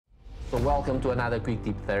So welcome to another Quick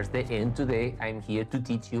Tip Thursday, and today I'm here to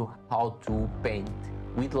teach you how to paint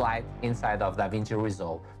with light inside of Davinci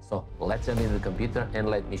Resolve. So let's jump into the computer and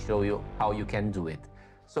let me show you how you can do it.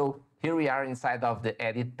 So here we are inside of the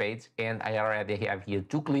edit page, and I already have here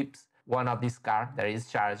two clips. One of this car that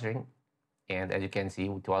is charging, and as you can see,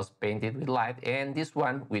 it was painted with light, and this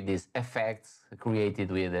one with these effects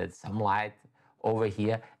created with some light over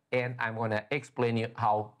here, and I'm gonna explain you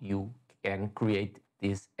how you can create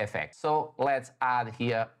this effect. So let's add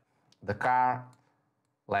here the car.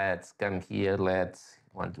 Let's come here, let's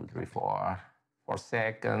 1, 2, 3, 4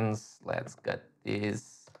 seconds. Let's cut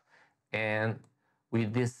this, and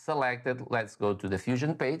with this selected, let's go to the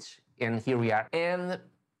Fusion page, and here we are. And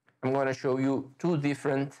I'm going to show you two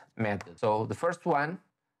different methods. So the first one, I'm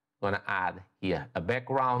going to add here a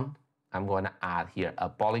background. I'm going to add here a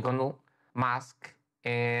polygonal mask.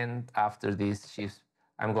 And after this shift,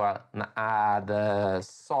 I'm going to add a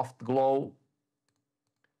soft glow.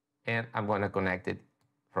 And I'm going to connect it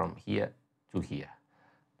from here to here.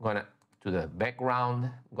 I'm going to the background.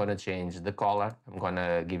 I'm going to change the color. I'm going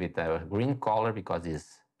to give it a green color because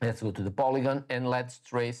it's... Let's go to the polygon and let's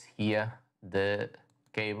trace here the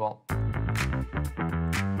cable,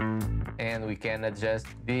 and we can adjust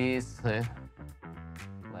this. Let's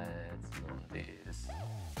do this,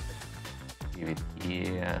 give it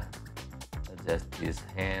here, adjust these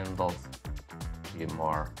handles, be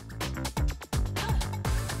more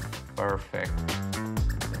perfect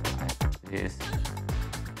like this.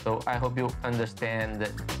 So I hope you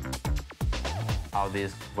understand how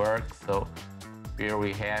this works. So here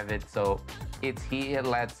we have it. So it's here.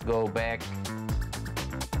 Let's go back.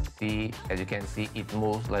 See, as you can see, it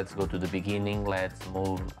moves. Let's go to the beginning. Let's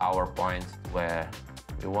move our points where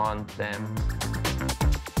we want them.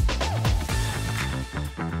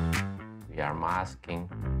 We are masking.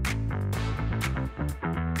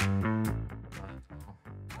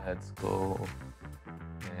 Let's go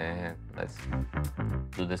and let's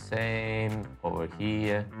do the same over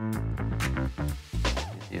here.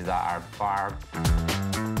 This is the hard part.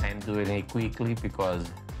 I'm doing it quickly because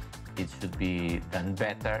it should be done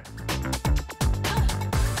better.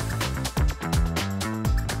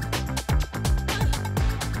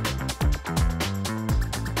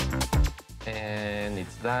 And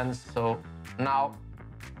it's done. So now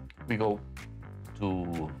we go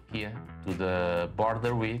to here to the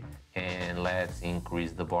border width, and let's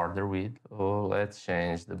increase the border width. So let's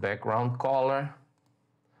change the background color,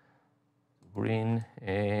 green,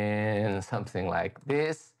 and something like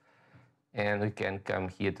this. And we can come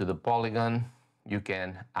here to the polygon. You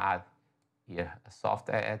can add here a soft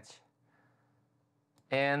edge.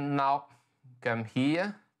 And now come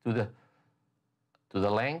here to the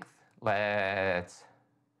length. Let's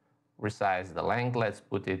resize the length. Let's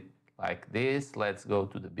put it like this. Let's go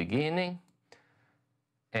to the beginning.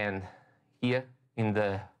 And here in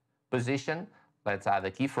the position, let's add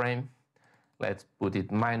a keyframe. Let's put it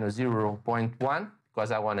 -0.1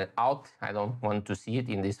 because I want it out. I don't want to see it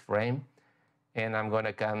in this frame. And I'm going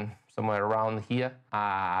to come somewhere around here,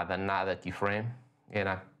 add another keyframe, and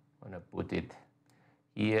I'm going to put it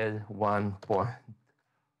here,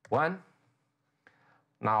 1.1.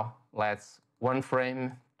 Now let's 1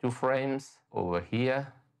 frame, 2 frames over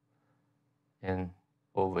here, and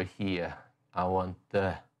over here. I want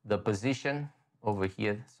the position over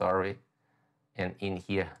here, sorry, and in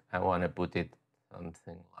here I want to put it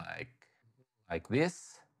something like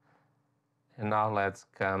this. And now let's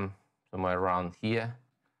come somewhere around here,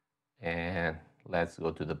 and let's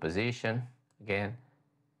go to the position again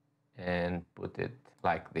and put it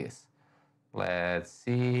like this. Let's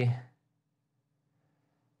see.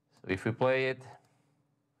 So if we play it,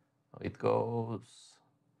 it goes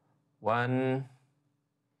 1.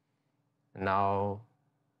 Now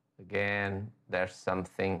again, there's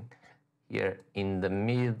something here in the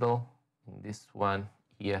middle, in this one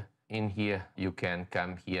here. In here you can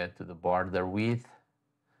come here to the border width.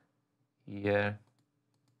 Here,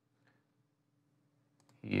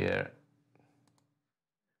 here,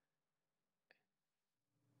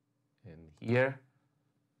 and here,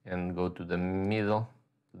 and go to the middle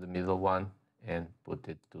one and put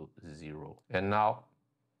it to 0. And now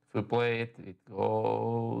if we play it, it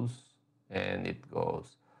goes and it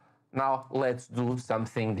goes. Now let's do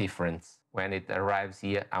something different. When it arrives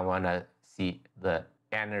here, I want to see the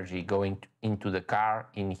energy going into the car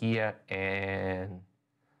in here and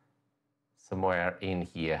somewhere in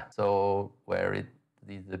here. So where it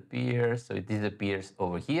disappears, so it disappears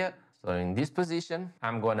over here. So in this position,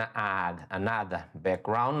 I'm gonna add another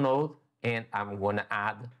background node, and I'm gonna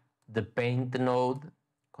add the paint node,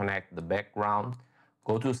 connect the background,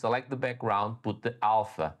 go to select the background, put the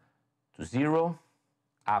alpha to 0.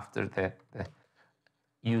 After that,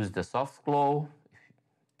 use the soft glow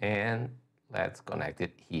and let's connect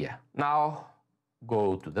it here. Now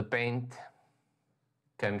go to the paint,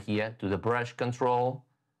 come here to the brush control.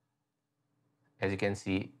 As you can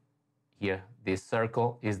see here, this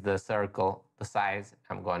circle is the circle, the size.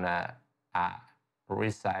 I'm gonna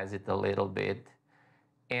resize it a little bit,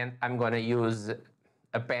 and I'm gonna use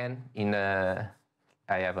a pen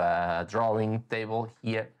I have a drawing table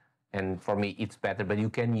here, and for me it's better, but you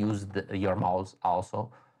can use your mouse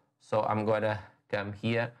also. So I'm gonna come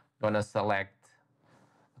here, gonna select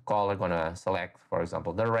a color, gonna select, for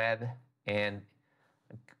example, the red, and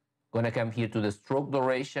gonna come here to the stroke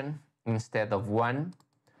duration. Instead of 1,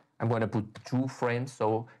 I'm gonna put 2 frames,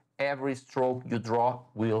 so every stroke you draw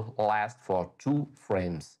will last for 2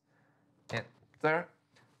 frames. Enter.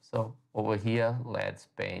 So over here, let's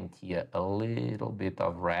paint here a little bit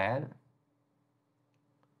of red.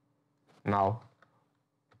 Now,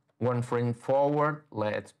 1 frame forward,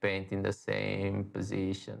 let's paint in the same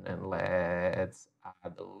position and let's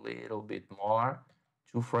add a little bit more.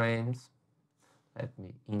 2 frames. Let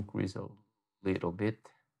me increase a little bit.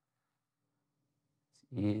 It's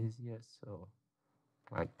easier, so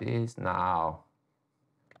like this. Now,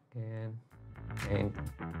 and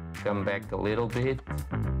come back a little bit.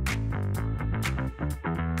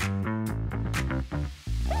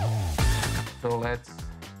 So let's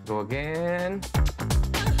go again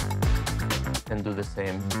and do the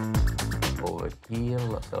same over here.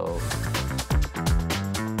 So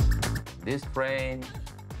this frame,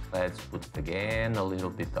 let's put again a little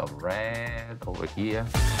bit of red over here.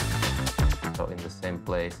 So in the same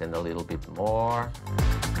place and a little bit more.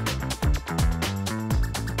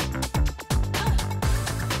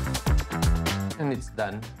 And it's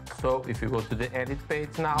done. So if you go to the edit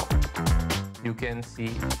page now, you can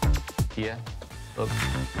see here, oops,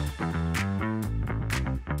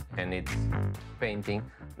 and it's painting.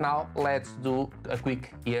 Now let's do a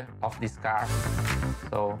quick here of this car.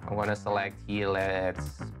 So I'm gonna select here,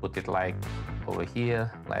 let's put it like over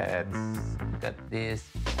here. Let's cut this,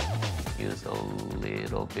 use a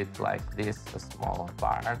little bit like this, a small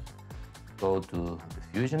part. Go to the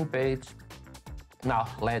Fusion page. Now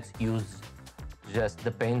let's use just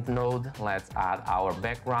the paint node. Let's add our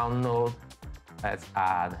background node. Let's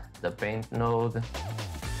add the paint node.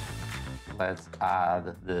 Let's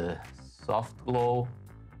add the soft glow,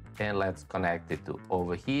 and let's connect it to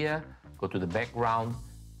over here. Go to the background.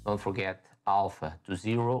 Don't forget alpha to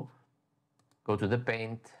 0. Go to the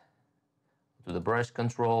paint, to the brush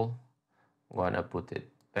control. I'm gonna put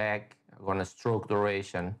it back. I'm gonna stroke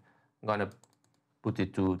duration. I'm gonna put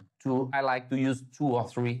it to 2. I like to use 2 or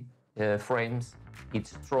 3 frames each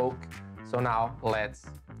stroke. So now let's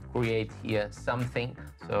create here something.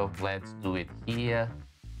 So let's do it here.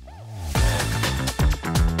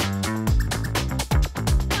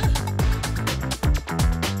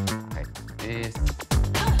 Like this.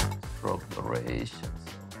 Stroke duration.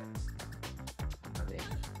 So let's add it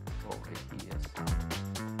over here. So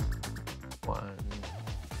 1.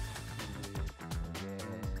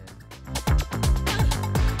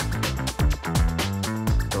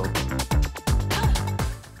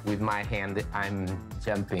 With my hand, I'm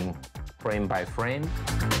jumping frame by frame.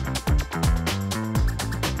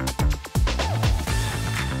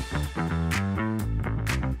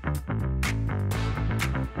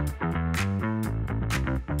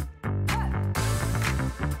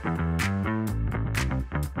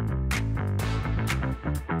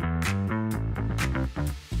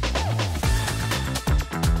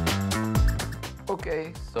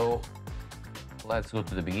 Okay, so let's go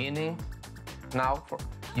to the beginning. Now,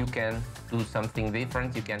 you can do something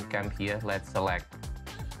different. You can come here, let's select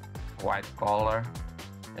white color,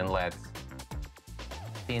 and let's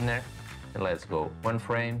thinner, and let's go 1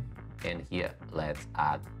 frame, and here let's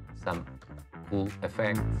add some cool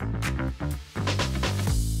effects.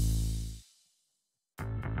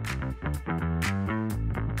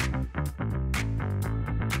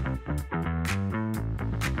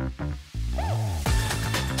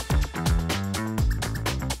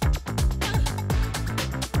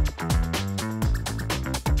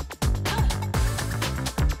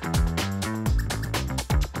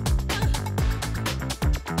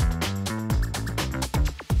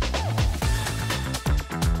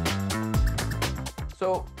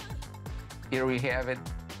 So here we have it.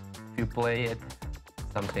 If you play it,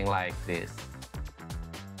 something like this.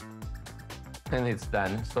 And it's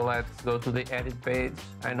done. So let's go to the edit page.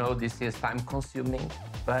 I know this is time consuming,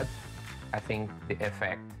 but I think the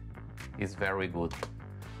effect is very good.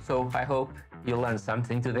 So I hope you learned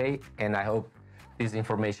something today, and I hope this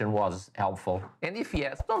information was helpful. And if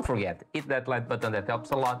yes, don't forget, hit that like button, that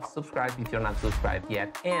helps a lot. Subscribe if you're not subscribed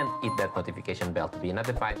yet, and hit that notification bell to be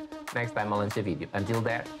notified next time I launch a video. Until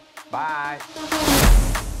then,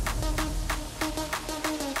 bye!